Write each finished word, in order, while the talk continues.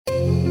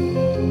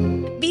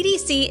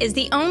BDC is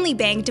the only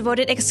bank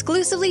devoted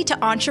exclusively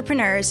to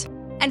entrepreneurs,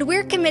 and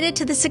we're committed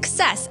to the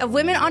success of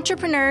women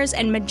entrepreneurs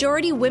and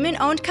majority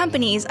women-owned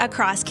companies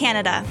across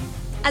Canada.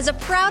 As a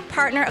proud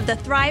partner of the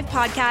Thrive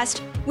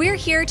podcast, we're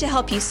here to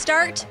help you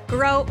start,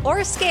 grow,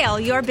 or scale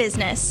your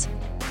business.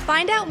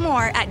 Find out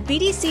more at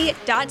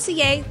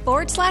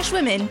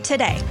bdc.ca/women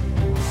today.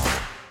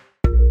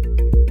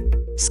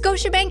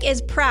 Scotiabank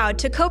is proud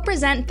to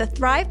co-present the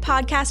Thrive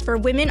podcast for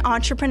women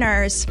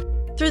entrepreneurs.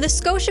 Through the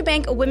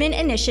Scotiabank Women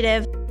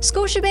Initiative,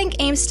 Scotiabank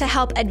aims to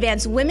help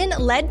advance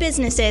women-led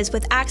businesses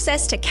with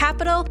access to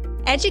capital,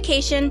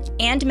 education,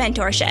 and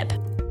mentorship.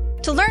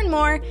 To learn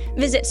more,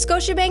 visit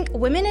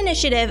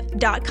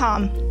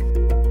scotiabankwomeninitiative.com.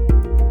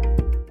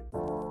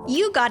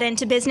 You got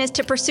into business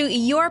to pursue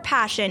your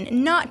passion,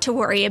 not to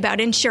worry about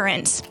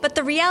insurance. But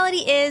the reality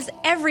is,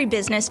 every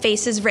business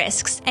faces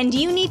risks, and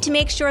you need to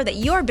make sure that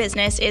your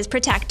business is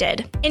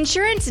protected.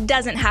 Insurance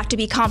doesn't have to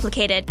be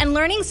complicated, and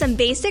learning some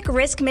basic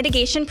risk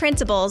mitigation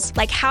principles,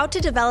 like how to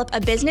develop a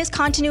business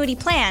continuity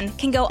plan,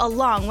 can go a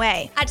long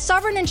way. At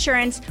Sovereign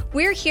Insurance,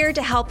 we're here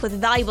to help with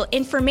valuable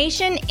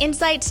information,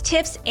 insights,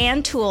 tips,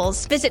 and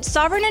tools. Visit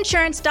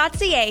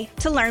sovereigninsurance.ca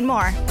to learn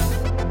more.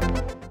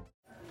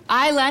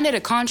 I landed a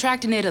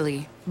contract in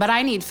Italy, but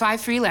I need 5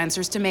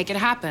 freelancers to make it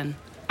happen.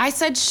 I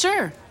said,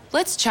 sure,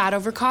 let's chat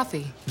over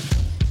coffee.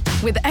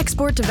 With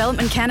Export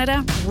Development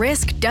Canada,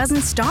 risk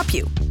doesn't stop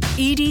you.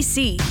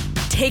 EDC,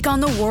 take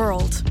on the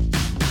world.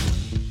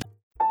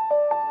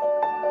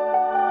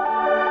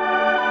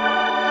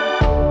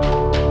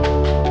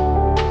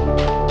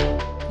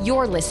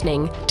 You're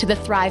listening to the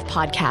Thrive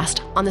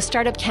podcast on the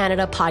Startup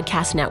Canada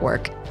Podcast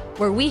Network,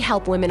 where we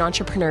help women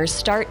entrepreneurs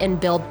start and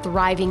build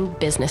thriving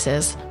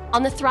businesses.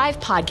 On the Thrive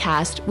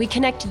podcast, we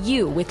connect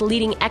you with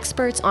leading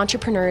experts,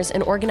 entrepreneurs,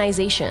 and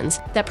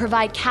organizations that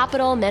provide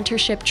capital,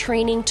 mentorship,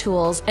 training,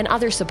 tools, and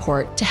other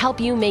support to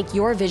help you make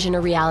your vision a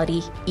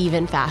reality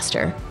even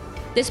faster.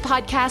 This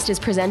podcast is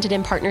presented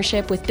in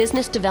partnership with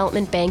Business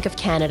Development Bank of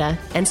Canada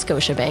and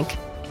Scotiabank.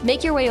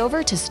 Make your way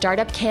over to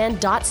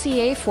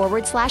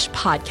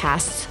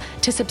startupcan.ca/podcasts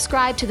to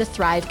subscribe to the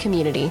Thrive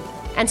community.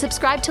 And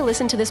subscribe to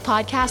listen to this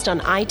podcast on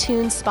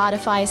iTunes,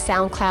 Spotify,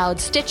 SoundCloud,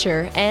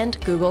 Stitcher, and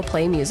Google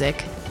Play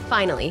Music.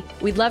 Finally,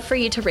 we'd love for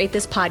you to rate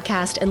this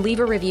podcast and leave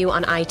a review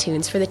on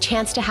iTunes for the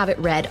chance to have it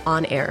read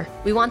on air.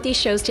 We want these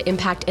shows to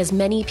impact as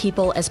many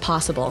people as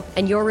possible,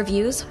 and your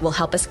reviews will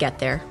help us get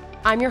there.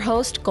 I'm your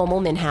host,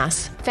 Gomal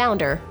Minhas,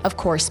 founder of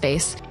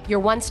CoreSpace, your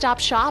one-stop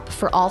shop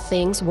for all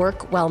things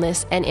work,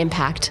 wellness, and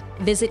impact.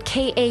 Visit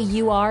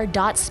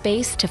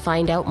kaur.space to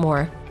find out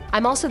more.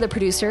 I'm also the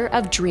producer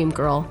of Dream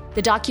Girl,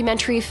 the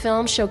documentary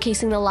film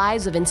showcasing the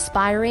lives of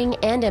inspiring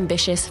and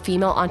ambitious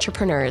female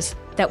entrepreneurs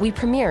that we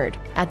premiered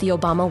at the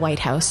Obama White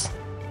House.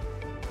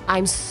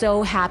 I'm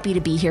so happy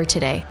to be here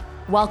today.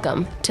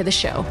 Welcome to the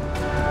show.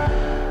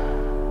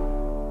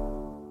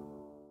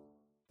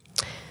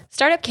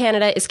 Startup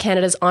Canada is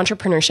Canada's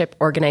entrepreneurship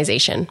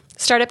organization.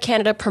 Startup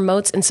Canada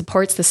promotes and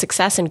supports the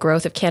success and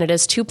growth of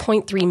Canada's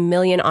 2.3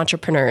 million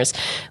entrepreneurs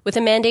with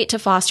a mandate to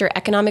foster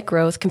economic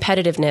growth,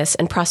 competitiveness,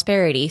 and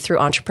prosperity through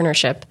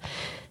entrepreneurship.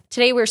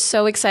 Today, we're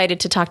so excited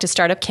to talk to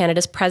Startup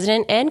Canada's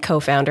president and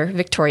co-founder,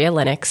 Victoria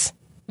Lennox.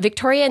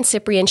 Victoria and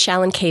Cyprian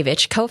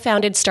Shalankevich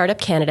co-founded Startup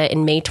Canada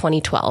in May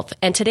 2012,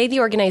 and today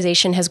the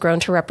organization has grown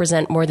to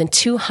represent more than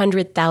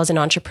 200,000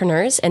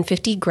 entrepreneurs and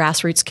 50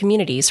 grassroots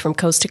communities from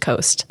coast to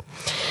coast.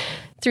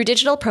 Through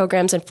digital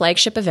programs and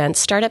flagship events,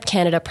 Startup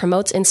Canada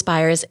promotes,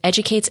 inspires,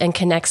 educates, and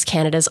connects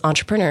Canada's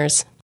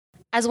entrepreneurs.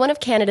 As one of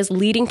Canada's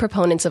leading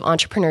proponents of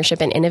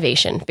entrepreneurship and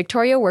innovation,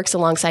 Victoria works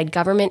alongside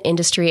government,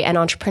 industry, and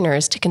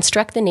entrepreneurs to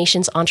construct the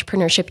nation's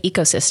entrepreneurship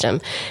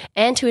ecosystem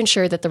and to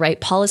ensure that the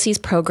right policies,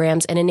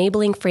 programs, and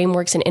enabling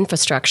frameworks and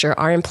infrastructure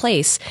are in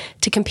place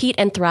to compete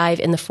and thrive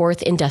in the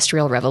fourth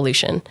industrial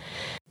revolution.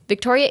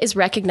 Victoria is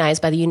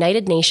recognized by the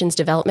United Nations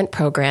Development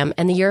Programme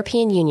and the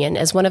European Union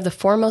as one of the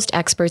foremost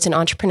experts in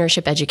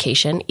entrepreneurship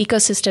education,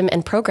 ecosystem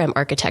and program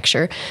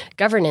architecture,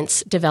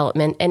 governance,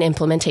 development, and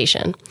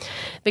implementation.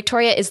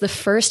 Victoria is the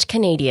first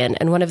Canadian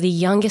and one of the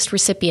youngest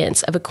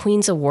recipients of a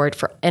Queen's Award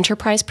for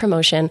Enterprise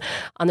Promotion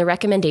on the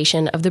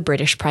recommendation of the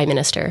British Prime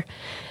Minister.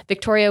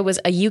 Victoria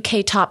was a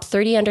UK Top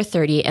 30 Under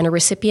 30 and a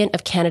recipient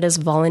of Canada's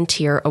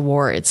Volunteer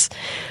Awards.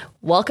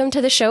 Welcome to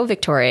the show,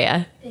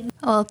 Victoria.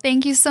 Well,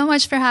 thank you so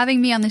much for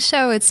having me on the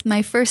show. It's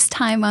my first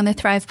time on the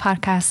Thrive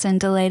podcast and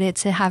delighted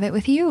to have it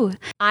with you.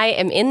 I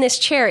am in this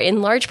chair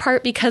in large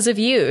part because of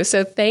you.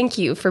 So thank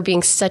you for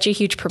being such a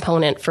huge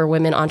proponent for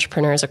women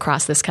entrepreneurs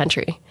across this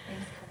country.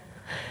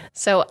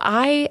 So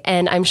I,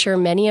 and I'm sure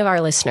many of our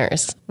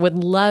listeners,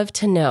 would love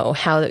to know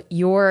how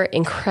your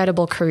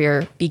incredible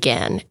career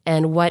began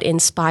and what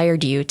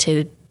inspired you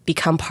to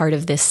become part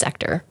of this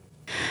sector.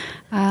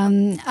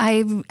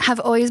 I have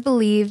always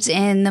believed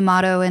in the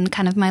motto, and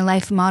kind of my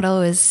life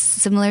motto is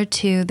similar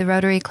to the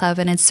Rotary Club,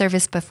 and it's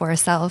service before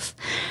self.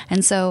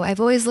 And so I've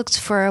always looked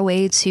for a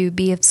way to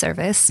be of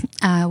service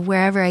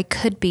wherever I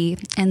could be.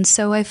 And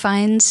so I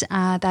find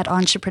that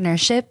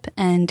entrepreneurship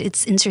and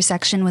its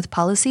intersection with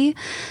policy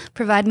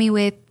provide me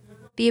with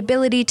the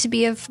ability to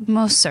be of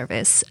most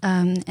service.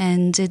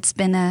 And it's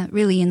been a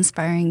really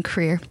inspiring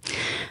career.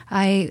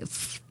 I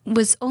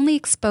was only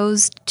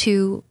exposed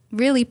to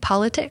really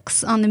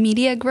politics on the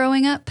media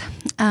growing up.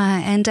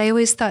 And I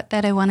always thought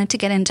that I wanted to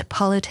get into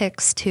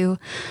politics to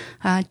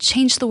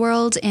change the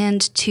world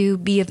and to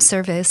be of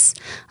service.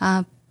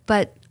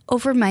 But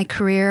over my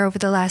career, over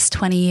the last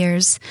 20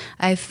 years,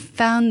 I've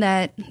found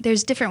that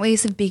there's different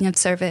ways of being of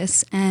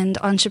service, and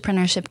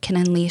entrepreneurship can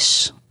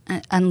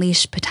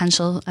unleash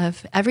potential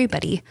of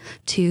everybody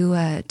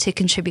to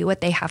contribute what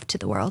they have to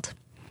the world.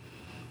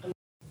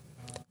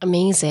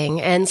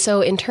 Amazing. And so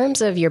in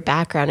terms of your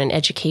background in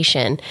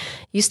education,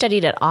 you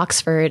studied at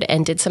Oxford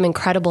and did some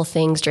incredible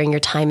things during your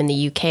time in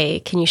the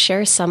UK. Can you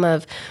share some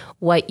of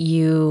what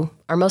you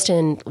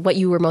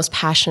were most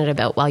passionate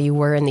about while you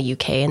were in the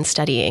UK and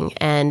studying,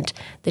 and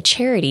the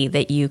charity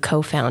that you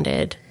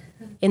co-founded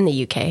in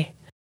the UK?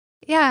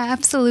 Yeah,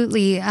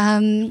 absolutely.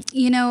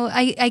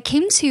 I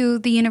came to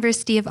the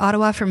University of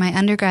Ottawa for my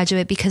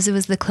undergraduate because it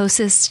was the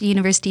closest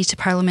university to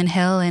Parliament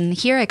Hill. And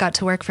here I got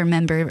to work for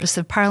members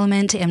of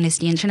Parliament,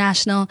 Amnesty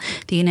International,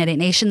 the United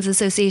Nations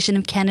Association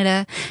of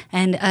Canada,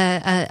 and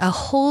a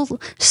whole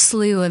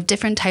slew of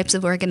different types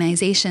of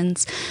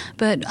organizations.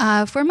 But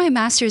for my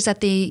master's at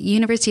the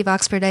University of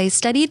Oxford, I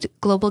studied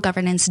global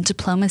governance and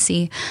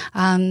diplomacy.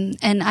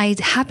 And I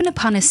happened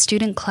upon a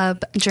student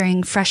club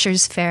during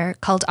Freshers' Fair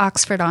called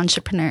Oxford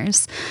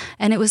Entrepreneurs.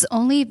 And it was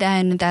only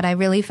then that I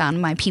really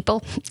found my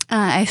people.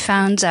 I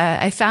found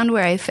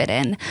where I fit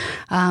in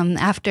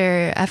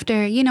after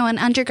an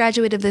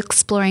undergraduate of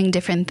exploring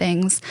different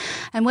things.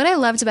 And what I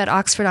loved about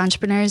Oxford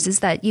Entrepreneurs is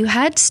that you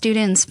had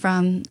students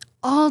from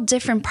all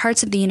different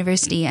parts of the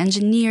university,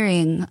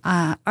 engineering,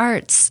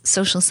 arts,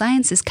 social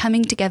sciences,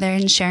 coming together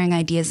and sharing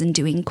ideas and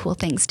doing cool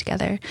things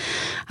together.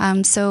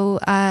 So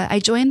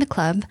I joined the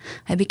club.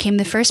 I became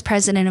the first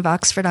president of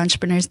Oxford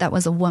Entrepreneurs that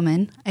was a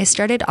woman. I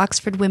started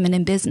Oxford Women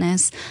in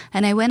Business,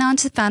 and I went on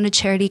to found a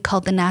charity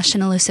called the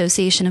National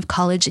Association of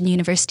College and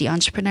University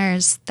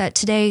Entrepreneurs that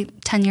today,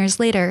 10 years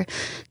later,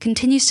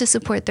 continues to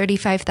support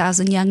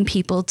 35,000 young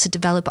people to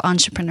develop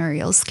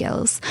entrepreneurial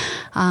skills.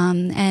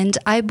 And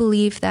I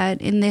believe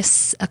that in this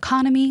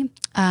economy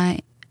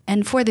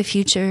and for the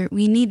future,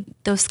 we need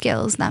those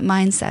skills, that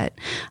mindset,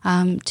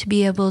 to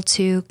be able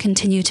to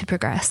continue to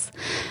progress.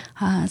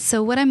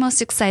 So what I'm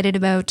most excited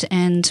about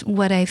and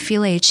what I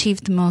feel I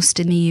achieved the most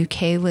in the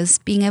UK was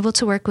being able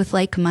to work with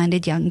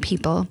like-minded young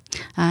people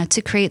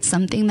to create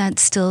something that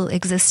still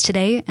exists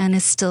today and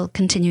is still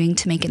continuing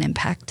to make an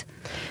impact.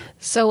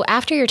 So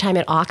after your time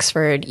at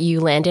Oxford, you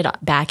landed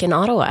back in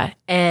Ottawa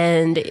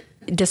and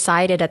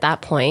decided at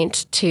that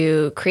point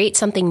to create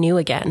something new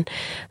again.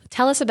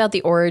 Tell us about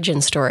the origin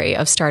story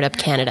of Startup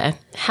Canada.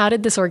 How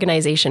did this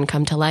organization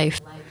come to life?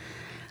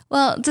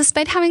 Well,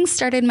 despite having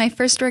started my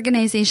first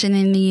organization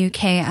in the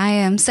UK, I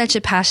am such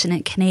a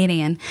passionate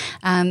Canadian.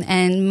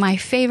 And my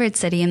favorite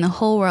city in the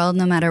whole world,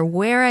 no matter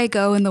where I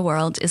go in the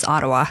world, is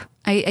Ottawa.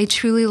 I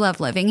truly love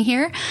living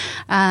here.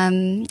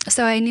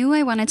 So I knew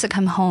I wanted to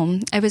come home.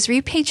 I was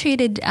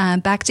repatriated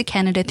back to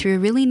Canada through a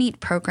really neat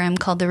program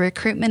called the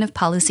Recruitment of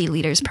Policy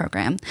Leaders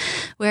Program,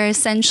 where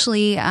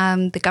essentially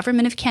the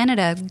government of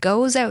Canada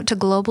goes out to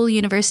global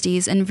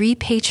universities and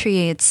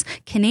repatriates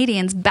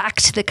Canadians back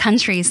to the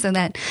country so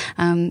that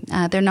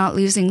they're not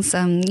losing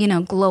some,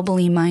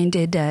 globally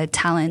minded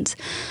talent.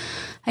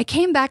 I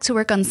came back to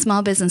work on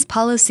small business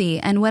policy,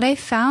 and what I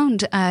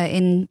found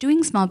in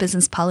doing small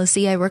business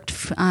policy, I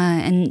worked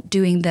in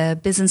doing the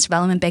Business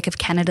Development Bank of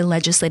Canada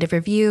Legislative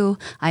Review.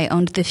 I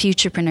owned the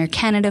Futurepreneur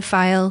Canada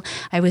file.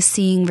 I was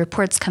seeing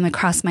reports come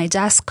across my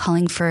desk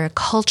calling for a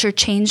culture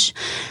change,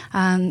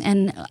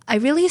 and I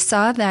really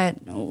saw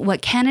that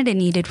what Canada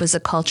needed was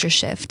a culture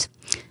shift.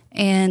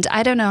 And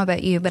I don't know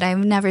about you, but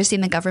I've never seen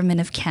the government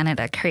of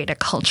Canada create a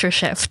culture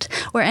shift,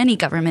 or any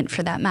government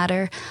for that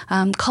matter.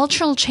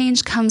 Cultural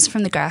change comes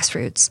from the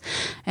grassroots.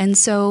 And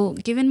so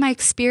given my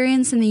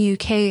experience in the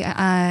UK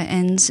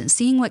and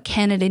seeing what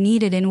Canada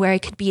needed and where I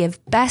could be of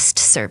best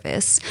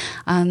service,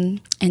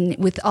 and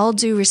with all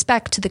due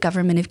respect to the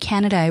government of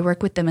Canada, I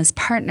work with them as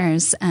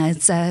partners,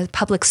 as a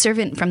public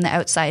servant from the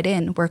outside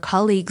in. We're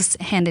colleagues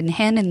hand in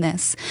hand in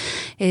this,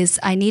 is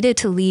I needed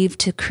to leave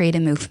to create a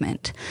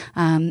movement.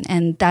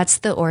 And that's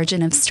the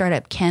origin of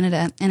Startup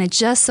Canada. And it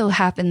just so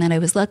happened that I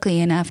was lucky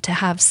enough to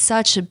have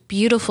such a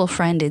beautiful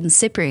friend in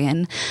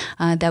Cyprian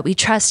that we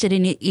trusted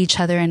in each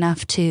other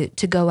enough to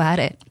go at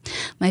it.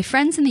 My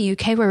friends in the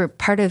UK were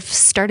part of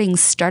starting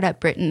Startup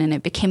Britain, and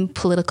it became a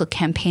political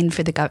campaign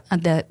for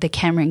the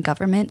Cameron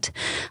government.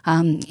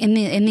 In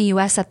the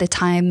US at the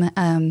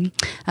time,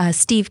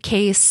 Steve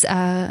Case,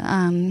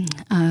 a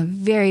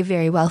very,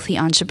 very wealthy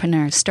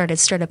entrepreneur, started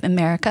Startup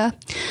America.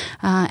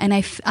 And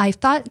I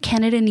thought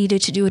Canada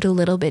needed to do it a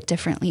little bit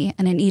differently,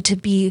 and it needed to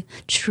be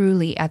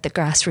truly at the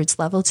grassroots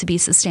level to be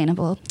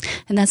sustainable.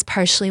 And that's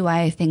partially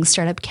why I think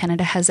Startup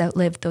Canada has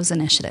outlived those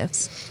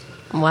initiatives.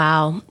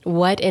 Wow.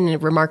 What a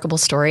remarkable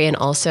story, and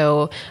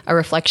also a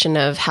reflection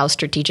of how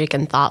strategic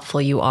and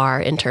thoughtful you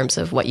are in terms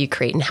of what you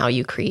create and how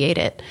you create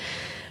it.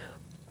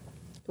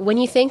 When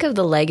you think of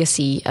the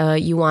legacy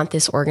you want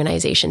this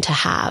organization to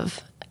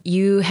have,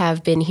 you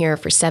have been here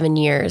for 7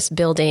 years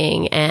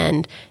building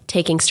and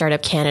taking Startup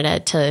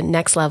Canada to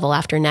next level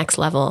after next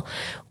level.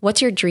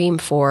 What's your dream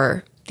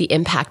for the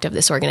impact of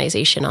this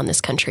organization on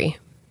this country?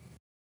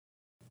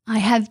 I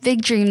have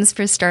big dreams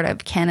for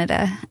Startup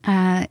Canada.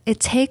 It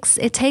takes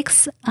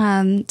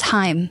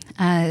time,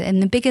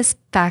 and the biggest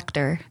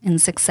factor in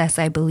success,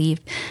 I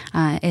believe,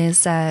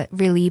 is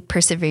really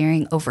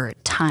persevering over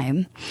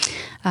time.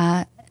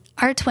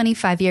 Our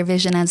 25-year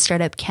vision at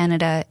Startup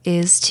Canada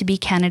is to be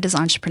Canada's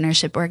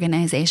entrepreneurship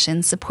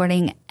organization,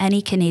 supporting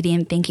any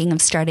Canadian thinking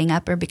of starting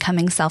up or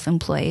becoming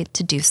self-employed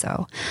to do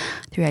so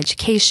through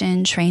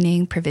education,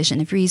 training,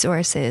 provision of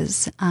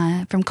resources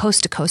from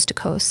coast to coast to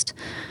coast.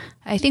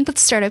 I think with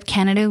Startup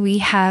Canada, we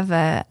have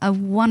a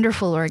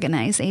wonderful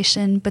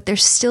organization, but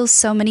there's still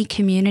so many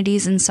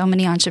communities and so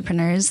many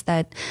entrepreneurs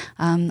that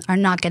are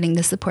not getting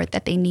the support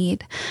that they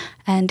need.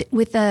 And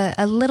with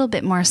a little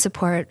bit more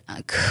support,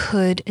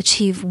 could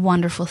achieve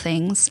wonderful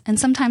things. And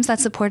sometimes that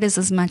support is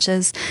as much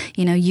as,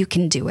 you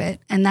can do it.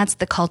 And that's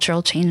the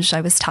cultural change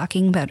I was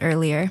talking about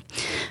earlier.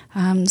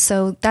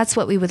 So that's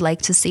what we would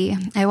like to see.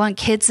 I want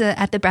kids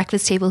at the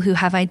breakfast table who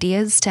have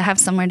ideas to have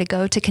somewhere to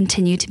go to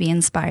continue to be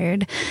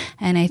inspired.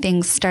 And I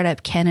think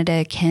Startup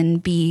Canada can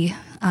be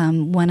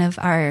one of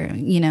our,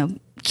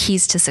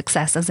 keys to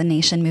success as a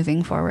nation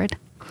moving forward.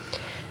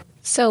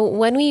 So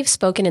when we've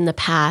spoken in the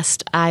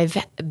past, I've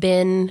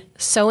been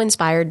so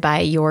inspired by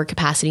your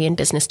capacity in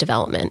business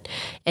development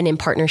and in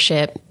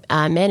partnership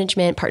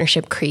management,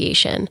 partnership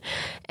creation.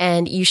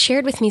 And you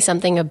shared with me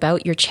something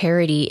about your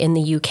charity in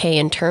the UK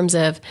in terms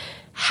of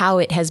how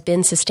it has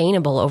been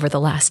sustainable over the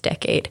last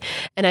decade.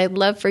 And I'd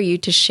love for you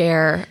to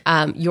share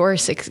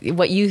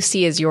what you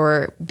see as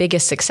your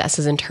biggest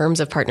successes in terms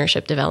of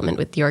partnership development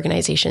with the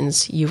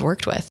organizations you've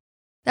worked with.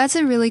 That's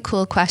a really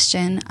cool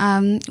question.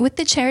 With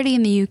the charity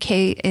in the UK,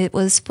 it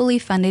was fully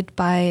funded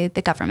by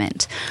the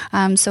government.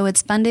 So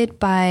it's funded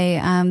by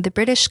the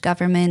British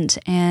government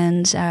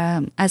and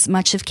as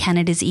much of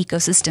Canada's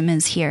ecosystem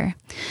is here.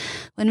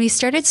 When we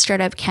started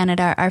Startup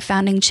Canada, our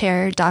founding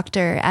chair,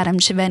 Dr. Adam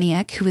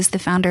Chiveniuk, who was the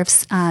founder of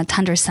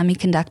Tundra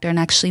Semiconductor and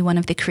actually one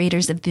of the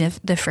creators of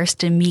the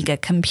first Amiga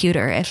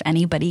computer, if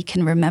anybody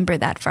can remember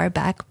that far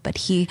back, but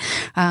he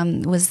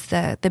was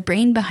the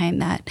brain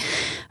behind that,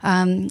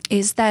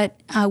 is that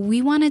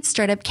we wanted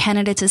Startup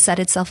Canada to set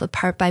itself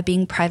apart by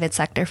being private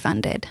sector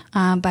funded,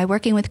 by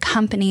working with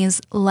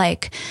companies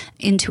like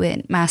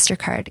Intuit,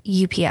 MasterCard,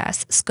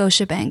 UPS,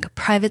 Scotiabank,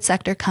 private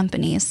sector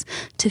companies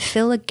to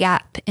fill a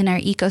gap in our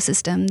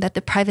ecosystem that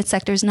the private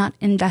sector is not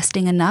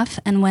investing enough,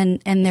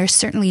 and they're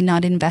certainly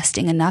not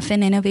investing enough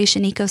in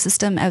innovation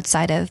ecosystem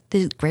outside of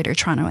the Greater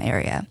Toronto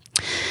area.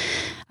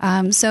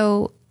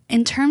 So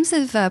in terms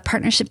of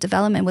partnership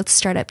development with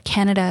Startup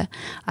Canada,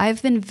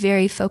 I've been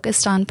very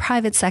focused on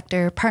private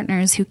sector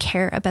partners who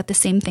care about the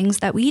same things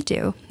that we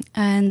do.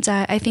 And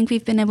I think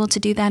we've been able to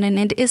do that. And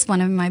it is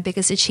one of my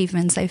biggest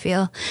achievements, I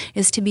feel,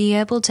 is to be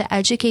able to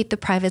educate the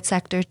private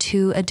sector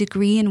to a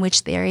degree in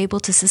which they are able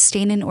to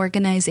sustain an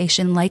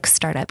organization like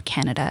Startup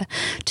Canada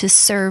to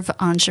serve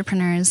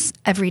entrepreneurs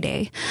every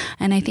day.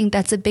 And I think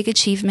that's a big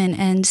achievement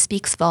and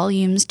speaks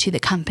volumes to the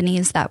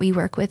companies that we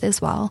work with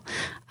as well.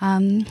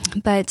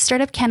 But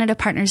Startup Canada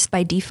partners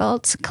by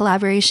default.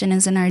 Collaboration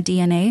is in our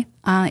DNA.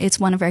 It's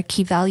one of our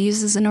key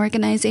values as an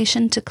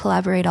organization to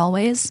collaborate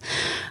always.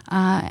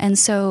 And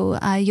so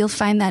you'll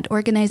find that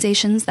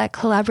organizations that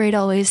collaborate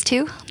always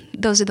too,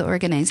 those are the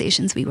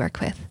organizations we work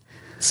with.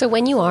 So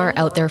when you are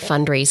out there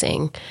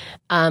fundraising,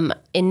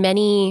 in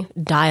many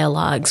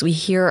dialogues, we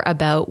hear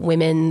about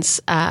women's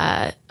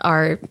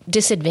our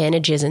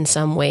disadvantages in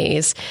some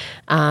ways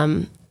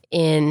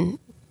in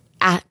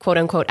quote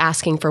unquote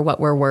asking for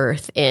what we're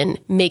worth, in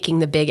making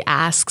the big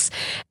asks.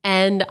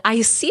 And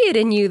I see it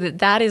in you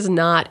that is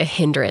not a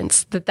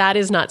hindrance, that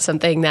is not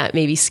something that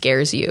maybe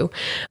scares you.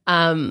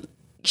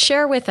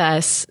 Share with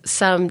us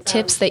some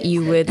tips that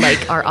you would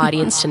like our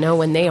audience to know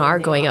when they are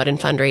going out and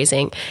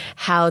fundraising,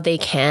 how they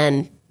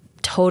can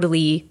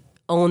totally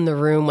own the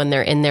room when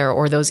they're in there,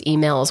 or those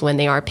emails when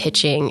they are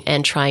pitching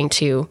and trying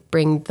to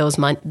bring those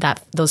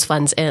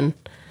funds in.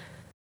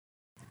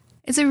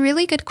 It's a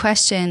really good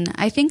question.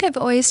 I think I've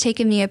always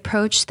taken the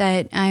approach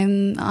that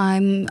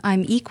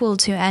I'm equal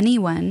to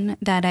anyone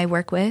that I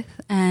work with,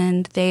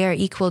 and they are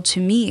equal to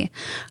me.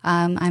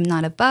 I'm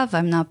not above,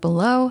 I'm not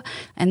below,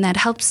 and that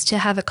helps to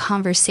have a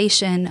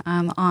conversation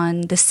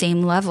on the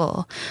same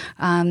level.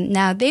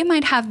 Now, they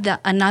might have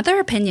another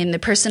opinion, the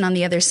person on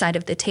the other side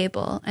of the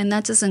table, and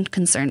that doesn't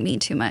concern me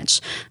too much.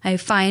 I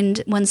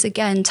find, once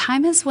again,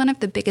 time is one of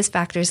the biggest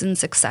factors in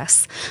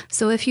success.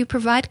 So if you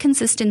provide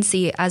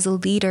consistency as a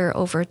leader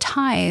over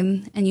time,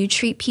 and you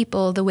treat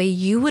people the way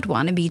you would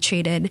want to be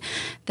treated,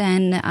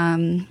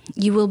 then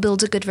you will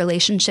build a good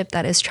relationship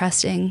that is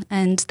trusting.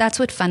 And that's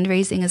what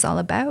fundraising is all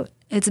about.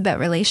 It's about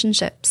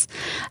relationships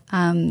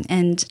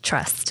and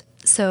trust.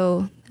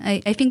 So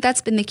I think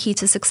that's been the key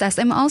to success.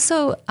 I'm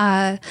also,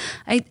 I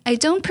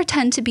don't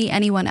pretend to be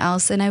anyone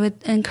else. And I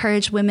would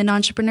encourage women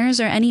entrepreneurs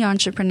or any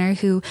entrepreneur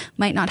who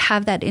might not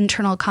have that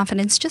internal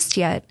confidence just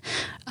yet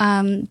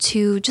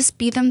to just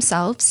be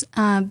themselves,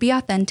 be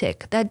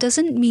authentic. That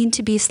doesn't mean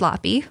to be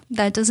sloppy.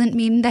 That doesn't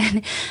mean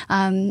that,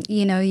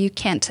 you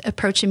can't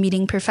approach a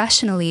meeting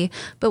professionally.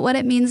 But what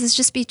it means is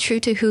just be true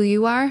to who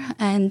you are,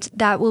 and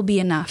that will be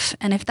enough.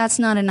 And if that's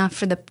not enough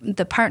for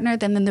the partner,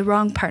 then the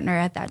wrong partner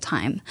at that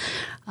time.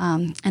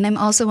 And I'm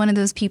also one of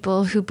those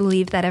people who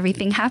believe that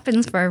everything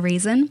happens for a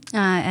reason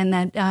and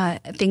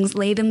that things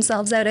lay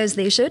themselves out as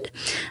they should.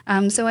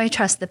 So I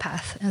trust the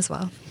path as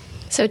well.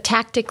 So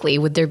tactically,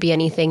 would there be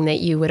anything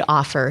that you would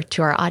offer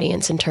to our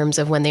audience in terms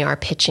of when they are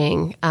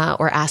pitching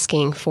or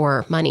asking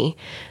for money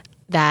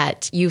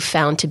that you've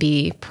found to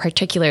be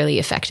particularly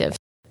effective?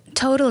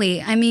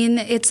 Totally. I mean,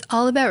 it's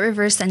all about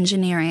reverse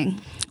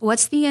engineering.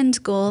 What's the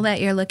end goal that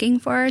you're looking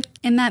for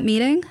in that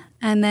meeting?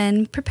 And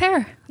then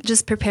prepare.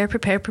 Just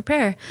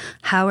prepare.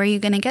 How are you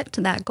going to get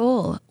to that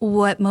goal?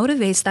 What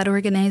motivates that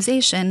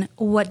organization?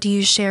 What do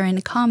you share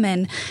in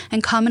common?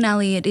 And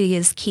commonality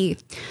is key.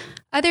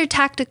 Other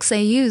tactics I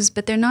use,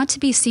 but they're not to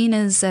be seen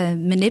as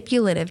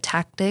manipulative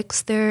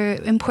tactics.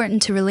 They're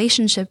important to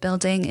relationship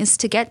building, is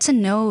to get to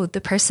know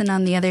the person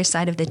on the other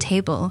side of the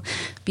table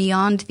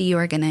beyond the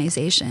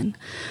organization.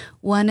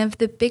 One of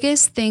the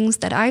biggest things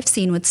that I've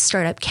seen with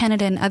Startup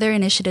Canada and other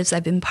initiatives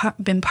I've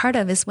been part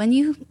of is when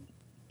you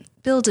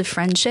build a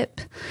friendship,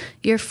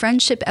 your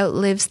friendship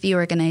outlives the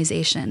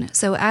organization.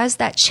 So as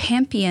that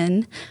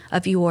champion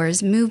of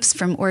yours moves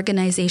from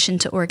organization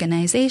to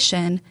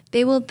organization,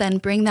 they will then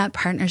bring that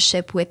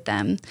partnership with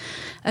them.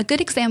 A good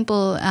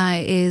example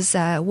is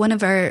one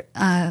of our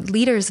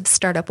leaders of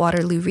Startup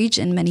Waterloo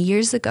Region many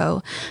years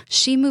ago.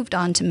 She moved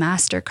on to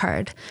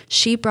MasterCard.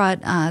 She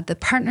brought the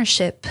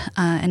partnership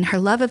and her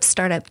love of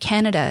Startup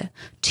Canada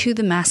to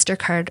the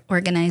MasterCard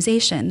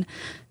organization.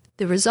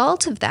 The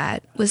result of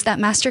that was that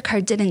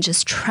MasterCard didn't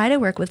just try to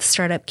work with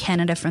Startup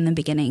Canada from the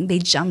beginning. They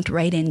jumped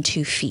right in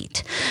 2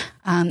 feet.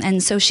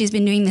 And so she's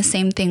been doing the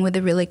same thing with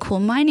a really cool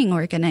mining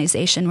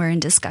organization we're in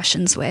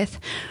discussions with.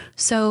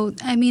 So,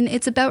 I mean,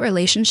 it's about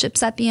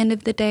relationships at the end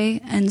of the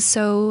day. And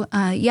so,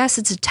 yes,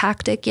 it's a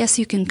tactic. Yes,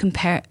 you can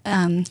prepare,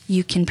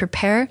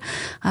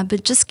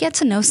 but just get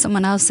to know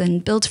someone else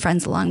and build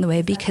friends along the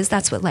way, because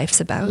that's what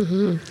life's about.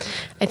 Mm-hmm.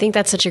 I think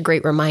that's such a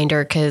great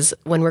reminder, because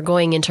when we're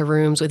going into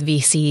rooms with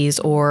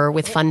VCs or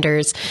with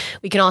funders,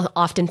 we can all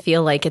often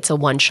feel like it's a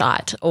one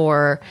shot,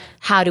 or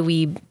how do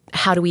we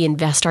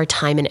invest our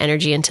time and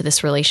energy into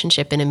this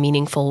relationship in a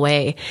meaningful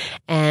way?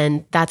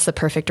 And that's the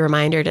perfect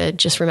reminder to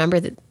just remember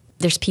that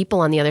there's people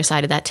on the other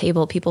side of that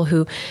table, people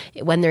who,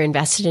 when they're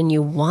invested in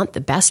you, want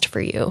the best for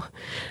you.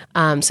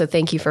 So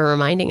thank you for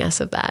reminding us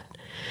of that.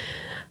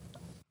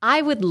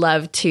 I would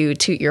love to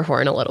toot your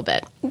horn a little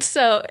bit.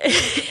 So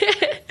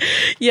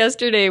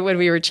yesterday when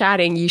we were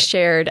chatting, you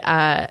shared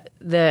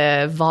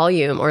the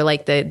volume, or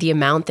like the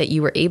amount that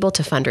you were able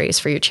to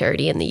fundraise for your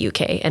charity in the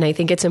UK. And I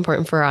think it's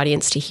important for our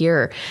audience to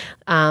hear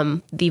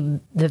the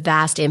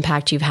vast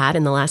impact you've had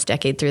in the last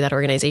decade through that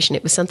organization.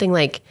 It was something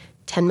like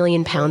 £10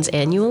 million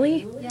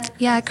annually?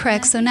 Yeah,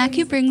 correct. So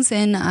NACU brings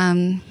in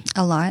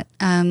a lot,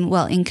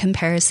 in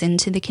comparison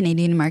to the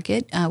Canadian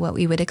market, what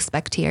we would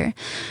expect here.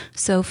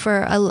 So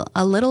for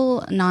a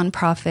little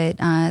nonprofit,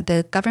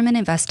 the government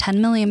invests £10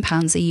 million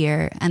a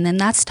year, and then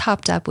that's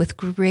topped up with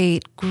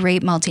great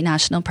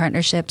multinational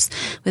partnerships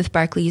with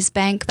Barclays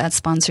Bank that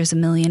sponsors £1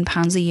 million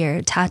a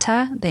year.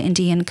 Tata, the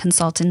Indian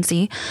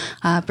consultancy,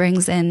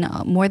 brings in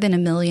more than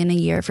 $1 million a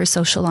year for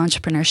social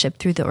entrepreneurship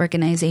through the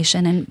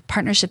organization, and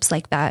partnerships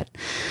like that.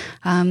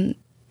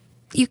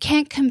 You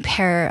can't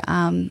compare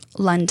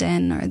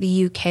London or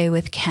the UK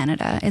with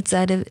Canada. It's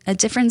at a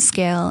different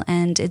scale,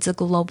 and it's a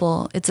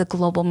global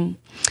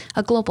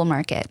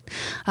market.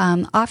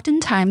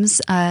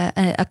 Oftentimes,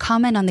 a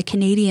comment on the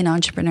Canadian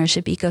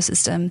entrepreneurship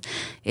ecosystem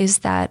is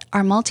that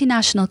our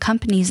multinational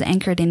companies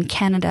anchored in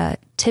Canada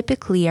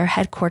typically are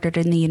headquartered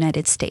in the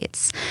United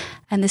States.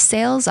 And the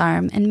sales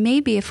arm, and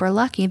maybe if we're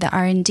lucky, the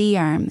R&D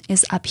arm,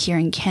 is up here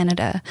in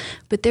Canada.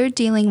 But they're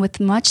dealing with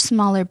much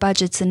smaller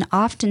budgets and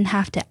often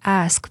have to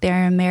ask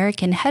their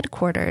American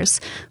headquarters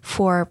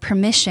for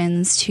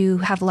permissions to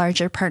have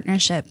larger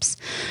partnerships.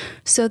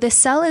 So the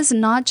sell is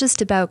not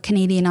just about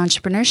Canadian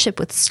entrepreneurship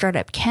with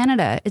Startup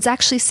Canada. It's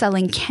actually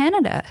selling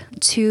Canada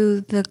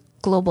to the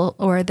global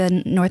or the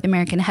North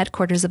American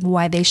headquarters of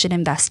why they should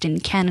invest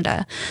in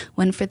Canada,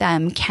 when for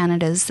them,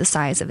 Canada is the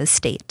size of a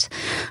state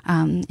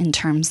in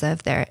terms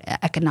of their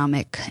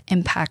economic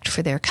impact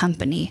for their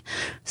company.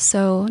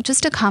 So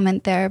just a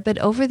comment there. But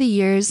over the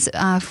years,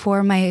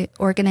 for my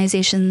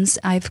organizations,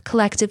 I've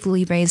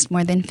collectively raised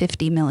more than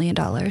 $50 million.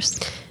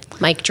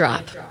 Mic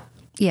drop.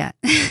 Yeah.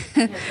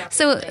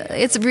 So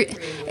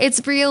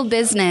it's real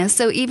business.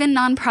 So even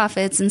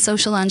nonprofits and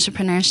social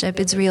entrepreneurship,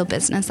 it's real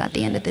business at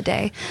the end of the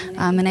day.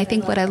 And I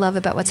think what I love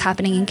about what's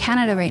happening in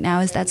Canada right now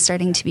is that's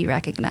starting to be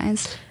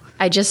recognized.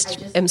 I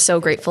just am so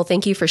grateful.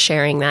 Thank you for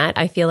sharing that.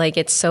 I feel like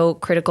it's so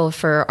critical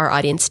for our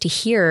audience to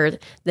hear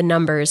the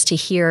numbers, to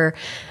hear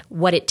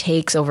what it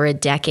takes over a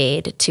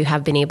decade to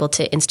have been able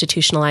to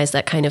institutionalize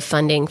that kind of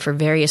funding for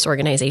various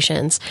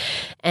organizations,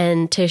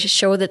 and to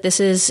show that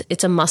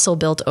it's a muscle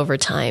built over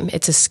time.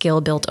 It's a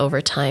skill built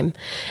over time,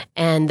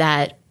 and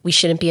that we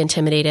shouldn't be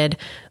intimidated.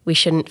 We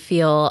shouldn't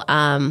feel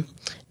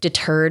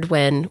deterred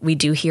when we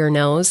do hear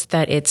no's,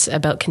 that it's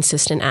about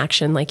consistent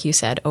action, like you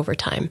said, over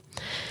time.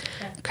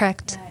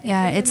 Correct.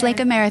 Yeah, it's like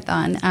a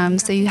marathon.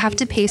 So you have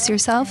to pace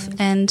yourself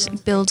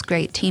and build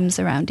great teams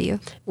around you.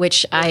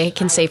 Which I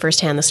can say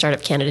firsthand, the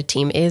Startup Canada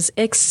team is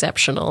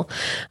exceptional.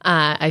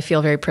 I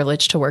feel very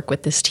privileged to work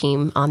with this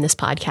team on this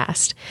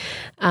podcast.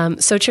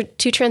 So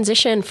to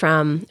transition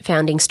from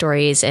founding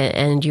stories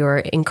and your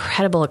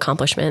incredible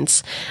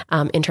accomplishments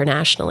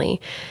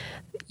internationally,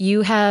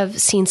 you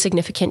have seen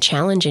significant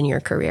challenge in your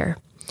career.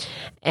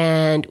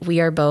 And we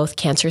are both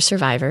cancer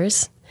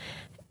survivors.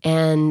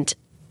 And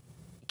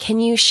can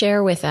you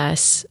share with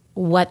us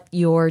what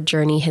your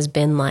journey has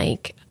been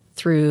like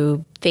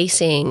through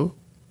facing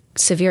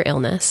severe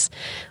illness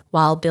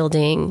while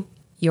building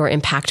your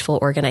impactful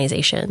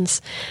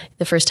organizations?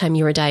 The first time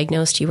you were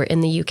diagnosed, you were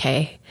in the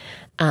UK.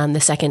 The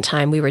second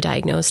time we were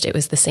diagnosed, it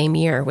was the same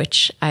year,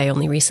 which I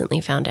only recently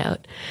found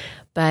out.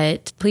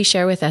 But please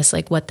share with us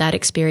like what that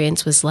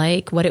experience was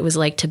like, what it was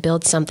like to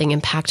build something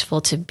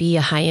impactful, to be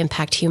a high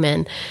impact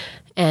human,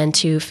 and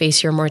to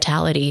face your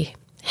mortality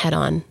head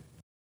on.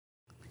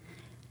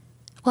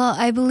 Well,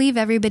 I believe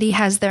everybody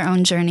has their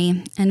own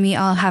journey, and we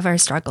all have our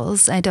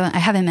struggles. I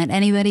haven't met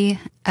anybody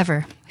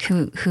ever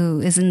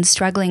who isn't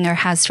struggling or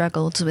has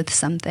struggled with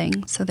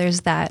something. So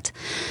there's that.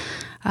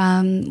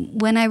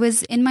 When I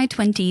was in my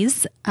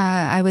 20s,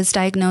 I was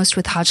diagnosed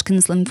with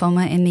Hodgkin's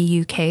lymphoma in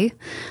the UK.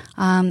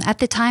 At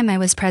the time, I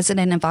was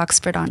president of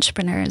Oxford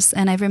Entrepreneurs,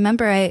 and I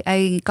remember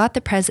I got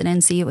the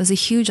presidency. It was a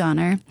huge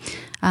honor,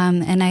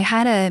 and I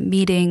had a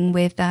meeting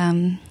with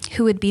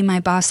who would be my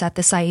boss at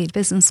the Saïd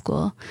Business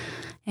School.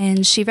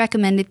 And she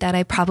recommended that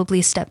I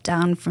probably step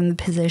down from the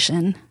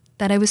position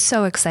that I was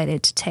so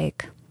excited to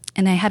take.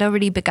 And I had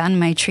already begun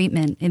my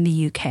treatment in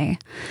the UK.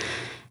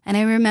 And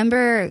I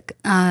remember,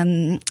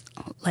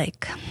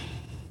 like,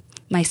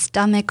 my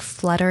stomach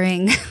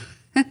fluttering.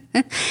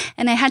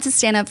 And I had to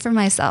stand up for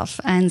myself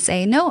and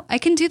say, no, I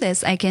can do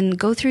this. I can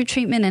go through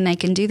treatment and I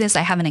can do this.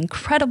 I have an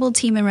incredible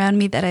team around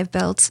me that I've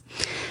built.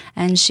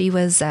 And she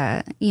was,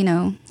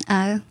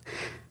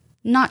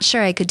 not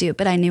sure I could do it,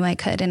 but I knew I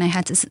could, and I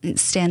had to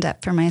stand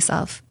up for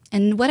myself.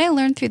 And what I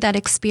learned through that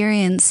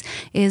experience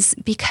is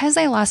because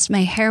I lost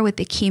my hair with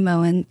the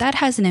chemo, and that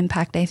has an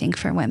impact, I think,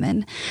 for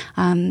women,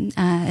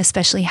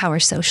 especially how we're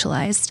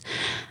socialized,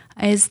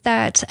 is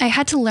that I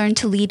had to learn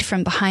to lead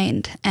from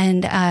behind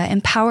and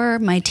empower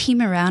my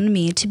team around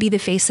me to be the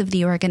face of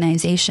the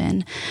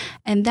organization.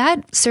 And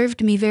that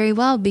served me very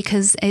well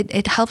because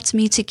it helped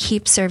me to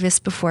keep service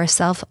before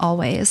self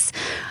always.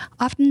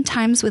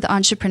 Oftentimes with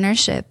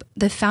entrepreneurship,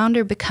 the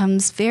founder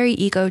becomes very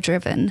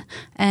ego-driven,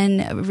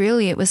 and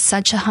really it was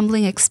such a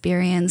humbling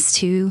experience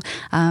to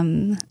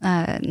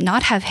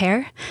not have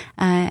hair,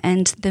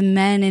 and the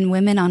men and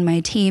women on my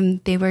team,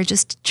 they were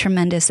just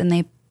tremendous, and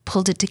they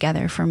pulled it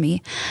together for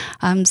me.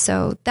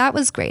 So that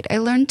was great. I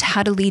learned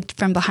how to lead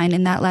from behind,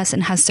 and that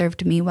lesson has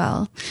served me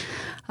well.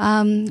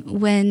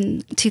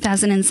 When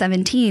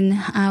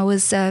 2017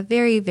 was a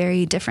very,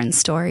 very different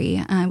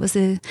story. It was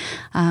a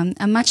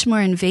much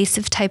more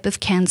invasive type of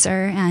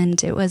cancer,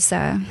 and it was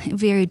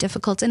very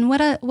difficult. And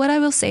what I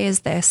will say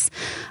is this.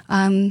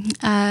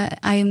 I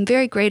am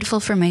very grateful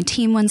for my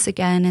team once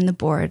again and the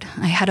board.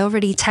 I had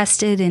already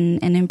tested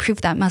and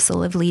improved that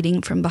muscle of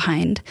leading from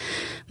behind.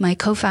 My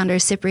co-founder,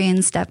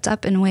 Cyprian, stepped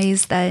up in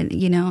ways that,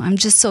 I'm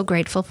just so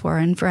grateful for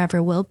and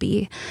forever will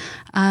be.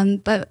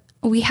 But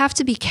we have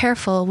to be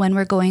careful when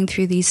we're going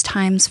through these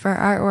times for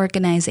our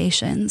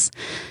organizations,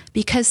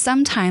 because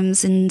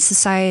sometimes in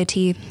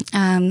society,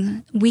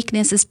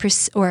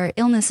 weakness or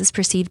illness is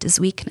perceived as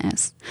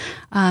weakness.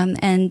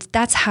 And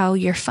that's how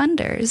your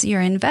funders,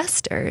 your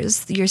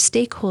investors, your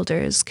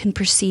stakeholders can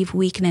perceive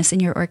weakness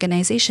in your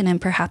organization and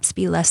perhaps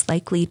be less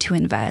likely to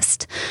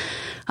invest.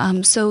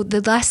 So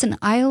the lesson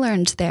I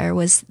learned there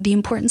was the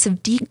importance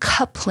of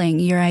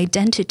decoupling your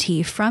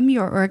identity from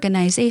your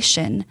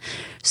organization,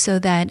 so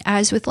that,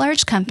 as with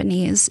large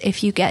companies,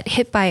 if you get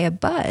hit by a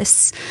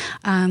bus,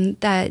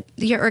 that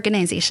your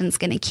organization is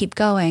going to keep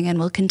going and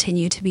will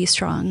continue to be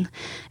strong.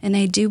 And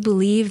I do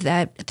believe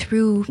that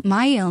through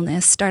my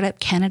illness, Startup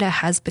Canada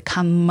has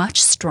become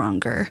much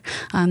stronger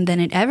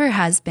than it ever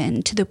has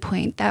been, to the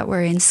point that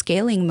we're in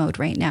scaling mode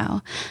right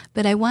now.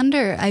 But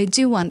I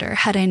do wonder,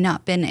 had I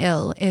not been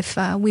ill, if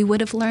we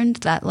would have learned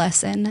that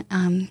lesson.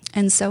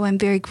 And so I'm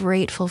very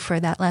grateful for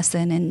that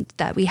lesson, and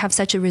that we have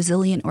such a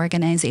resilient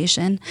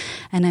organization.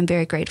 And I'm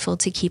very grateful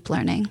to keep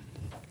learning.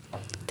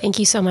 Thank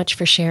you so much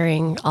for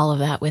sharing all of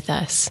that with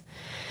us.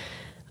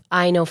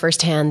 I know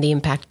firsthand the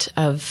impact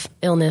of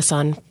illness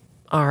on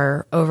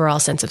our overall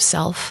sense of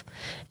self,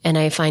 and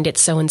I find it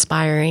so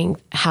inspiring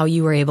how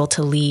you were able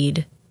to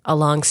lead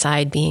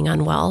alongside being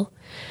unwell.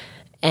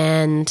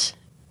 and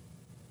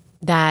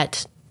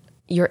that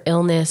your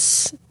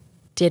illness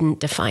didn't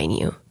define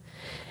you,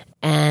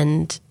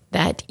 and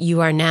that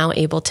you are now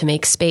able to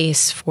make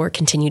space for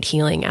continued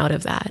healing out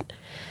of that.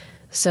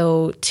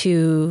 So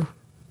to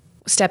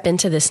step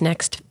into this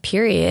next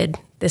period,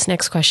 this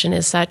next question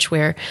is such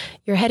where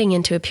you're heading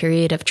into a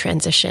period of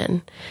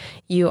transition.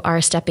 You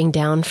are stepping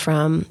down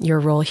from your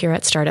role here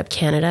at Startup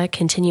Canada,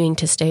 continuing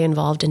to stay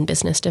involved in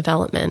business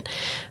development,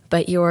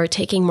 but you're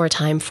taking more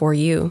time for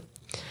you.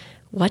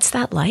 What's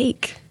that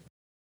like?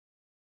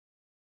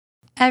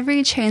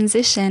 Every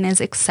transition is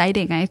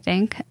exciting, I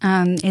think.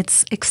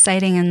 It's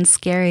exciting and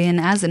scary. And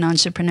as an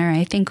entrepreneur,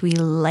 I think we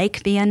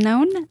like the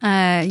unknown.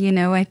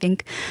 I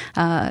think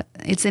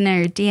it's in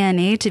our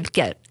DNA to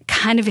get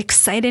kind of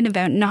excited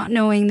about not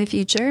knowing the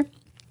future.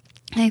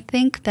 I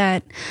think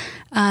that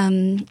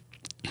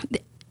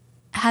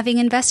having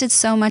invested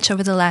so much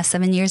over the last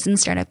 7 years in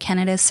Startup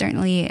Canada,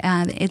 certainly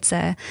it's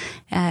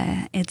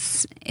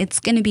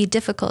going to be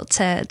difficult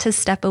to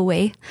step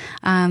away.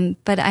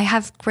 But I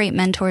have great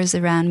mentors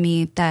around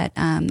me that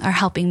are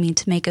helping me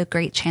to make a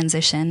great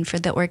transition for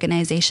the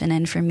organization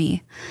and for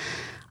me.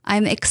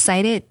 I'm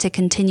excited to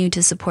continue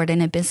to support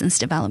in a business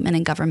development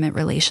and government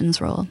relations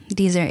role.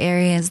 These are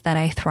areas that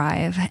I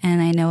thrive,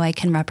 and I know I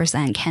can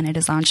represent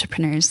Canada's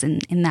entrepreneurs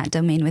in that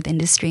domain with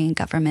industry and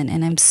government,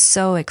 and I'm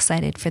so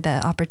excited for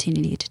the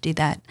opportunity to do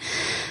that.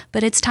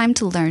 But it's time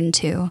to learn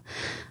too.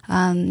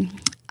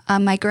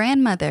 My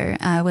grandmother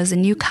was a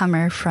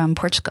newcomer from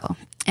Portugal,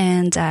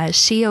 and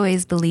she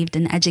always believed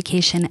in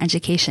education,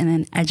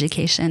 and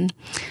education.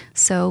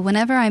 So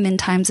whenever I'm in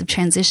times of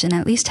transition,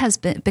 at least has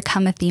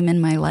become a theme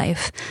in my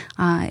life,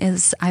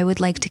 is I would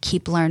like to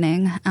keep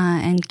learning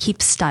and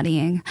keep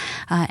studying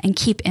and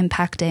keep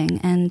impacting.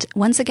 And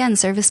once again,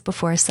 service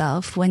before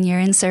self. When you're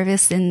in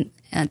service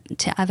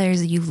to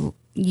others, you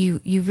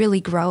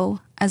really grow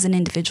as an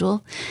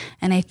individual.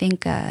 And I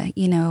think,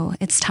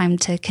 it's time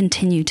to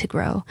continue to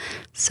grow.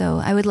 So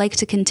I would like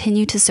to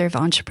continue to serve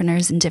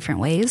entrepreneurs in different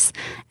ways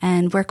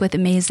and work with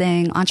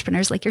amazing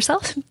entrepreneurs like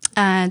yourself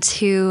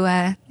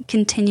to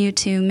continue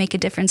to make a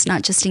difference,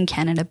 not just in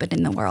Canada, but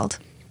in the world.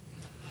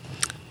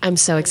 I'm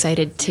so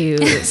excited to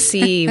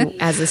see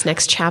as this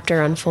next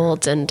chapter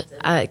unfolds. And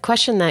a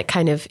question that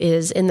kind of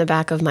is in the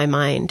back of my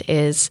mind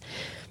is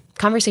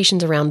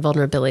conversations around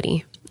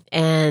vulnerability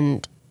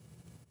and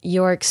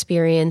your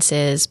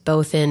experiences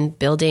both in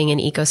building an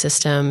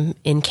ecosystem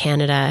in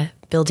Canada,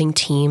 building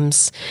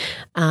teams,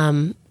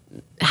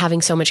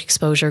 having so much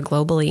exposure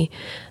globally,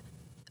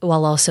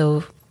 while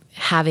also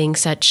having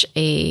such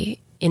a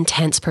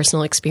intense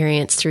personal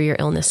experience through your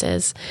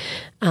illnesses.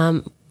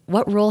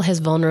 What role has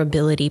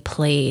vulnerability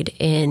played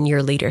in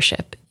your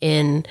leadership,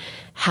 in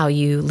how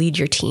you lead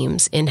your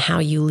teams, in how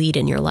you lead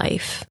in your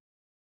life?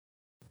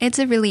 It's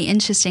a really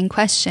interesting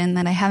question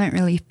that I haven't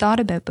really thought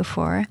about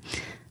before.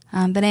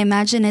 But I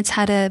imagine it's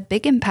had a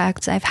big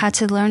impact. I've had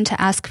to learn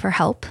to ask for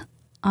help.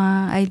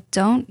 I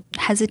don't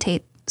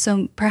hesitate.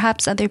 So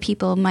perhaps other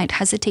people might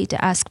hesitate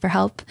to ask for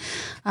help.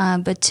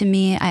 But to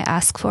me, I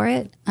ask for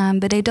it.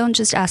 But I don't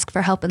just ask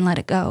for help and let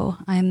it go.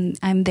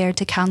 I'm there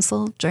to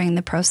counsel during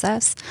the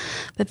process.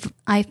 But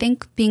I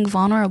think being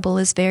vulnerable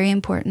is very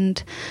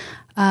important.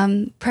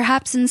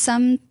 Perhaps in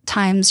some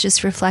times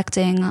just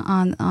reflecting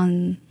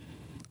on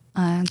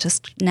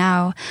just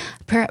now,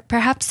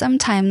 perhaps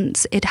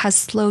sometimes it has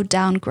slowed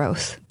down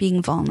growth,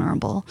 being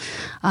vulnerable.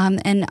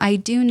 And I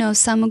do know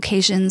some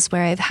occasions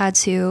where I've had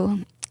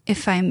to,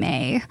 if I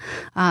may,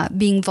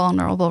 being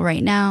vulnerable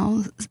right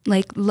now,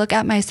 like look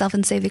at myself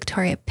and say,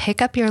 Victoria,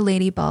 pick up your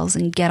lady balls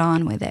and get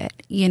on with it,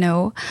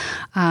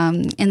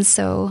 and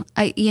so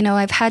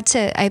I've had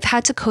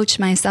to coach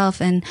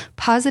myself, and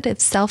positive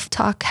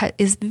self-talk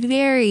is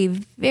very,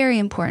 very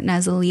important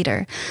as a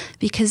leader,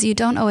 because you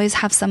don't always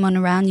have someone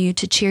around you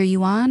to cheer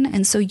you on.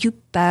 And so you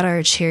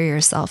better cheer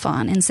yourself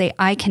on and say,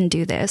 I can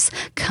do this.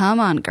 Come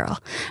on, girl.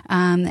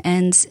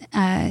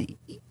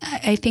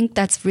 I think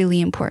that's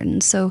really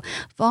important. So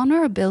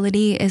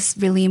vulnerability is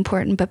really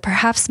important, but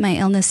perhaps my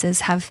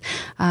illnesses have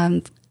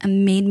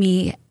made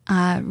me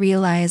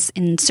realize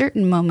in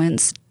certain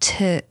moments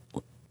to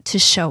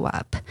show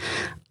up.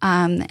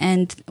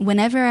 And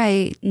whenever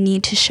I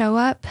need to show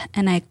up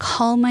and I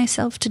call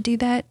myself to do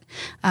that,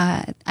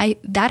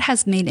 that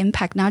has made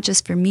impact not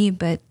just for me,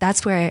 but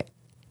that's where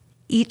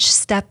each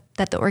step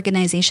that the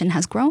organization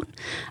has grown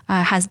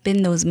has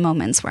been those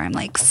moments where I'm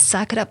like,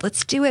 suck it up,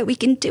 let's do it, we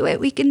can do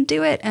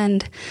it.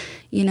 And,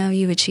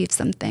 you achieve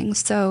something.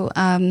 So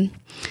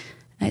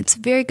it's a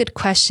very good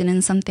question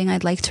and something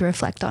I'd like to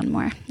reflect on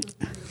more.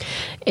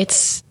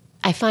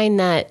 I find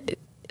that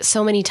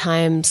so many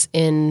times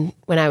when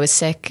I was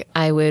sick,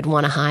 I would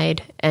want to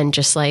hide and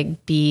just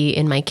be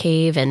in my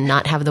cave and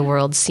not have the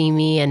world see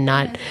me and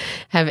not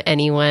have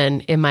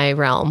anyone in my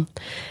realm.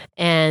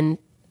 And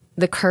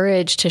the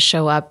courage to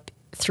show up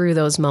through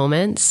those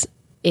moments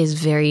is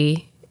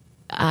very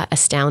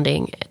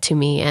astounding to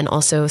me, and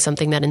also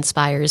something that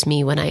inspires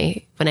me when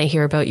I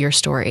hear about your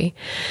story.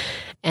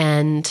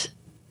 And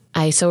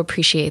I so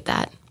appreciate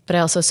that. But I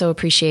also so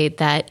appreciate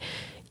that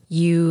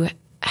you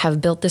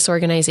have built this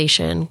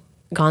organization,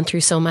 gone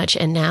through so much,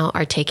 and now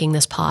are taking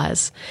this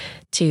pause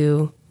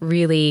to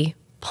really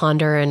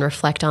ponder and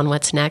reflect on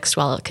what's next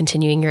while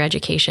continuing your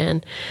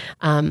education,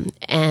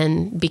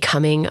 and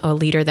becoming a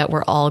leader that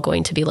we're all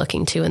going to be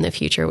looking to in the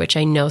future, which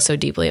I know so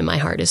deeply in my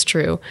heart is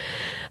true.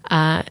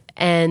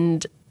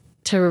 And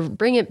to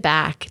bring it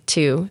back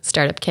to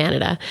Startup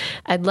Canada,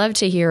 I'd love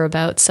to hear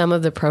about some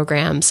of the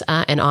programs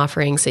and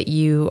offerings that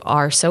you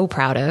are so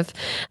proud of,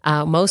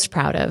 most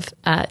proud of,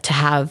 to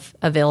have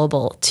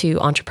available to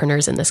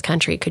entrepreneurs in this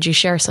country. Could you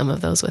share some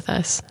of those with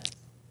us?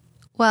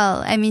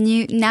 Well, I mean,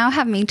 you now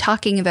have me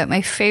talking about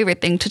my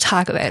favorite thing to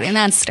talk about, and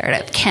that's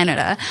Startup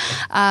Canada.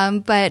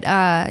 But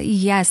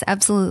yes,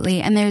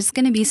 absolutely. And there's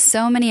going to be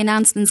so many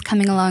announcements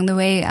coming along the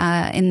way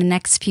in the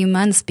next few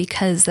months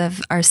because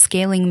of our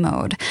scaling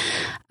mode.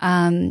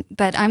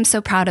 But I'm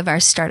so proud of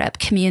our startup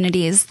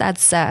communities.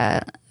 That's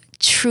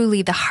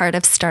truly the heart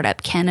of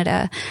Startup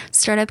Canada.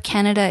 Startup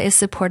Canada is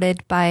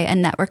supported by a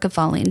network of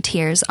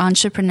volunteers,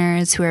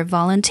 entrepreneurs who are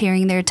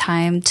volunteering their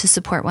time to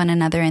support one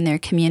another in their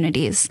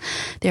communities.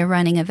 They're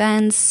running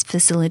events,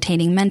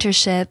 facilitating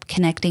mentorship,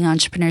 connecting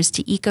entrepreneurs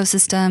to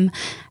ecosystem,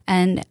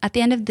 and at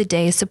the end of the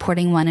day,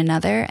 supporting one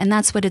another. And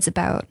that's what it's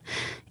about.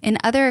 In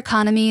other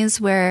economies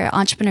where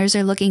entrepreneurs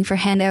are looking for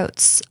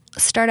handouts,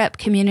 startup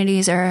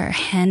communities are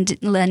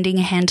lending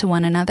a hand to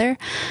one another.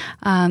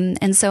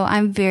 And so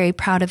I'm very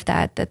proud of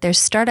that there's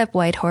Startup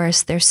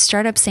Whitehorse, there's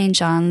Startup St.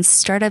 John's,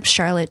 Startup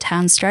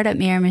Charlottetown, Startup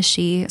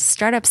Miramichi,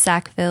 Startup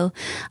Sackville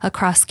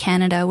across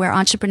Canada where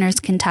entrepreneurs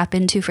can tap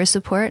into for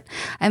support.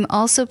 I'm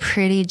also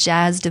pretty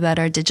jazzed about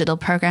our digital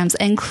programs,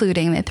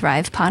 including the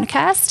Thrive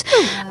podcast.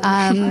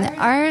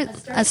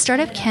 Our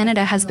Startup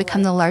Canada has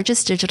become the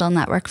largest digital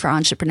network for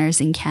entrepreneurs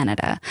in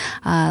Canada.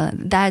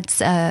 That's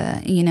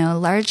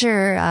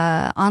larger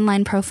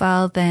online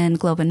profile than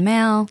Globe and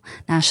Mail,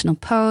 National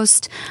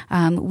Post.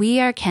 We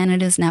are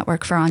Canada's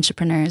network for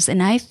entrepreneurs.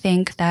 And I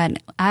think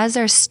that as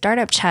our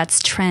startup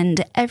chats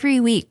trend every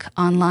week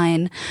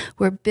online,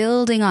 we're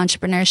building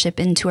entrepreneurship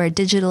into our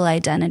digital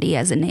identity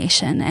as a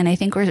nation. And I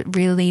think we're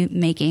really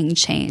making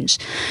change.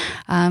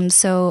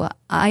 So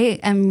I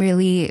am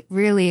really,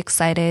 really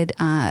excited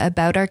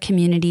about our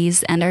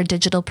communities and our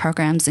digital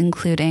programs,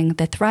 including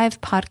the Thrive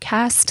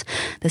podcast,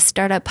 the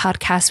Startup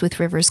podcast with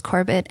Rivers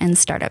Corbett, and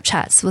Startup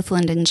Chats with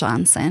Lyndon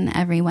Johnson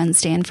every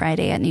Wednesday and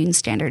Friday at noon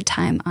Standard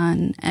Time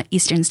on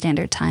Eastern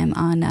Standard Time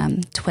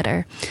on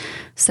Twitter.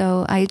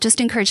 So I just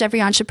encourage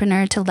every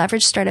entrepreneur to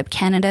leverage Startup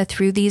Canada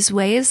through these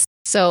ways.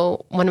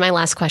 So one of my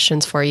last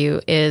questions for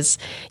you is,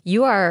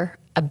 you are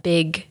a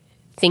big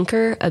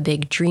thinker, a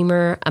big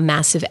dreamer, a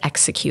massive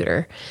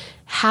executor.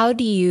 How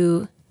do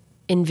you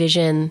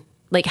envision,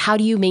 how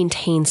do you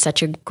maintain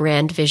such a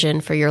grand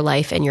vision for your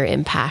life and your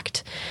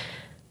impact?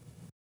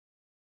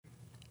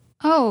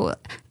 Oh,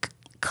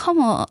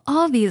 Komal,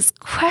 all these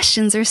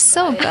questions are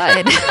so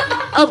good.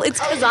 Oh, it's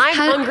because I'm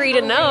hungry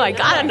to know. I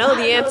gotta know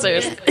the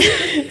answers.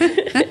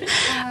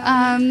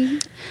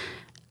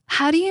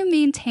 How do you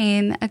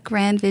maintain a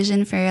grand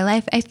vision for your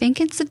life? I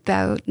think it's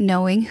about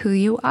knowing who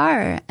you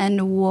are and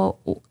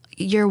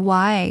your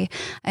why.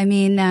 I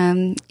mean,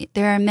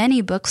 there are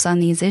many books on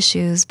these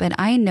issues, but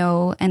I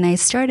know, and I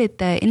started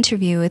the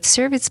interview with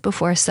Service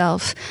Before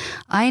Self,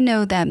 I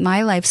know that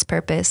my life's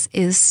purpose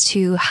is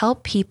to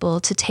help people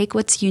to take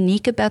what's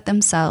unique about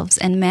themselves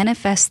and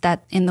manifest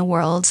that in the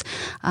world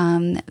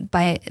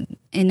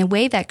in a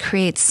way that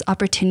creates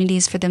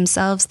opportunities for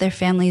themselves, their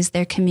families,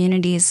 their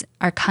communities,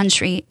 our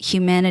country,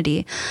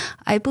 humanity.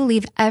 I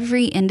believe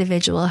every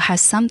individual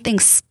has something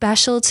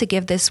special to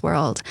give this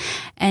world.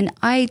 And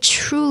I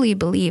truly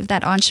believe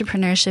that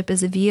entrepreneurship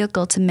is a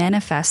vehicle to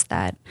manifest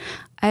that.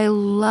 I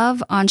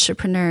love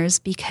entrepreneurs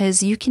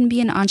because you can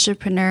be an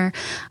entrepreneur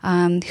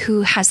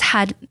who has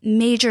had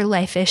major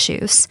life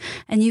issues,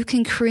 and you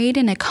can create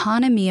an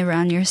economy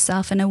around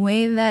yourself in a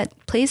way that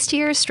plays to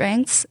your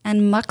strengths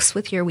and mucks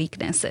with your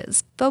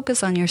weaknesses.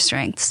 Focus on your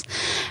strengths.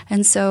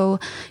 And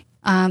so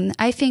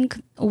I think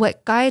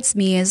what guides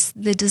me is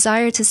the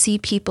desire to see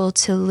people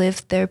to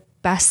live their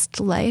best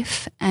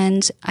life.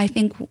 And I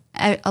think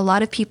a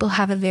lot of people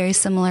have a very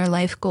similar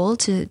life goal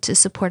to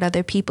support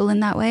other people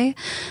in that way.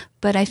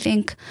 But I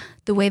think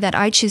the way that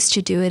I choose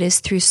to do it is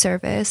through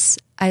service.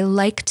 I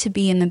like to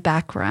be in the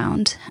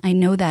background. I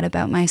know that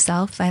about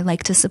myself. I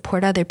like to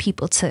support other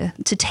people to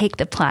take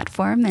the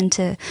platform and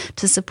to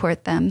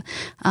support them.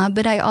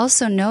 But I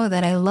also know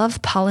that I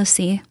love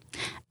policy.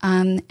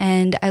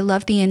 And I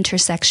love the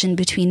intersection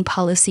between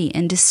policy,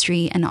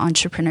 industry, and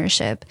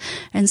entrepreneurship.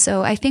 And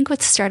so I think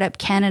with Startup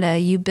Canada,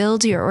 you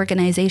build your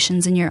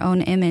organizations in your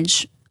own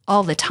image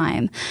all the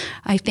time.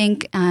 I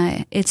think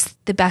it's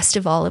the best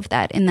of all of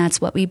that, and that's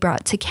what we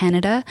brought to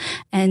Canada.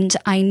 And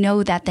I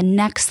know that the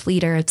next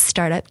leader of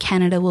Startup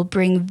Canada will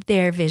bring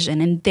their vision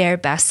and their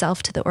best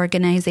self to the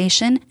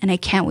organization, and I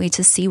can't wait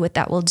to see what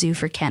that will do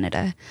for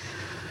Canada.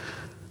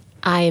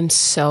 I am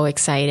so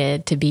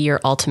excited to be your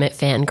ultimate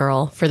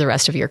fangirl for the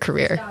rest of your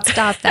career.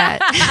 Stop that.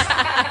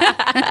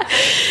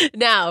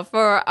 Now,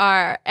 for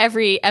our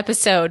every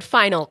episode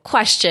final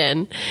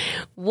question,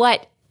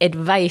 what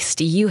advice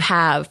do you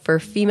have for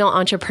female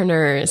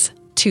entrepreneurs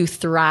to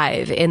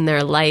thrive in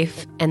their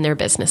life and their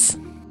business?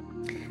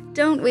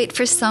 Don't wait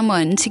for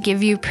someone to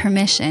give you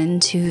permission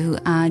to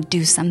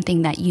do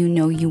something that you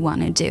know you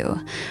want to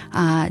do.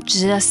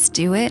 Just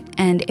do it.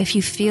 And if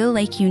you feel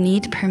like you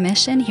need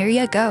permission, here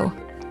you go.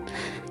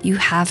 You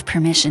have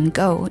permission.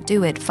 Go,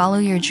 do it. Follow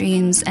your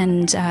dreams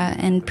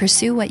and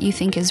pursue what you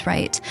think is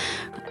right.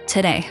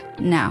 Today,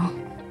 now,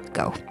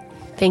 go.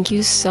 Thank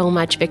you so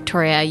much,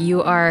 Victoria.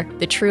 You are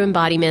the true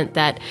embodiment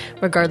that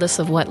regardless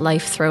of what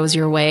life throws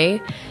your way,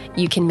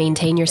 you can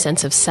maintain your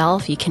sense of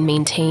self, you can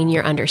maintain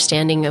your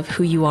understanding of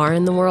who you are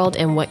in the world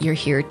and what you're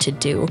here to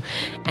do,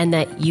 and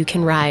that you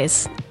can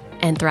rise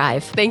and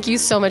thrive. Thank you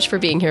so much for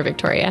being here,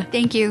 Victoria.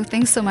 Thank you.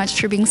 Thanks so much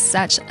for being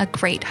such a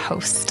great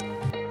host.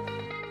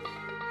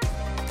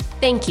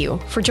 Thank you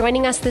for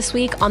joining us this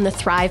week on the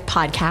Thrive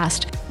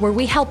Podcast, where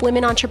we help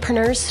women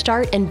entrepreneurs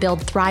start and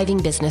build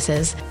thriving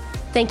businesses.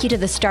 Thank you to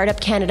the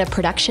Startup Canada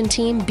production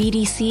team,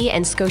 BDC,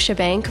 and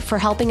Scotiabank for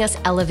helping us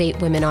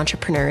elevate women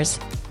entrepreneurs.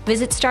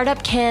 Visit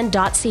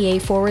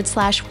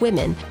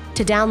startupcan.ca/women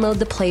to download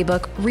the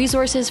playbook,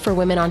 Resources for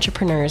Women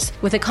Entrepreneurs,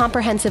 with a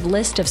comprehensive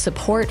list of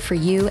support for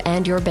you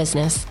and your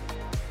business.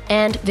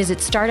 And visit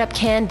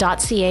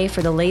startupcan.ca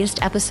for the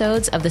latest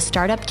episodes of the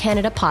Startup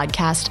Canada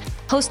podcast,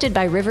 hosted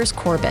by Rivers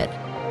Corbett.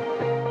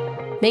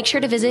 Make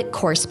sure to visit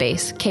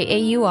CoreSpace,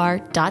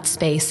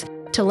 KAUR.space,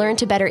 to learn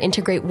to better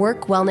integrate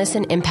work, wellness,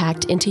 and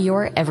impact into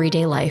your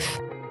everyday life.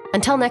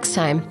 Until next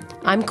time,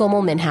 I'm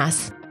Komal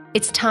Minhas.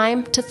 It's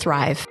time to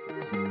thrive.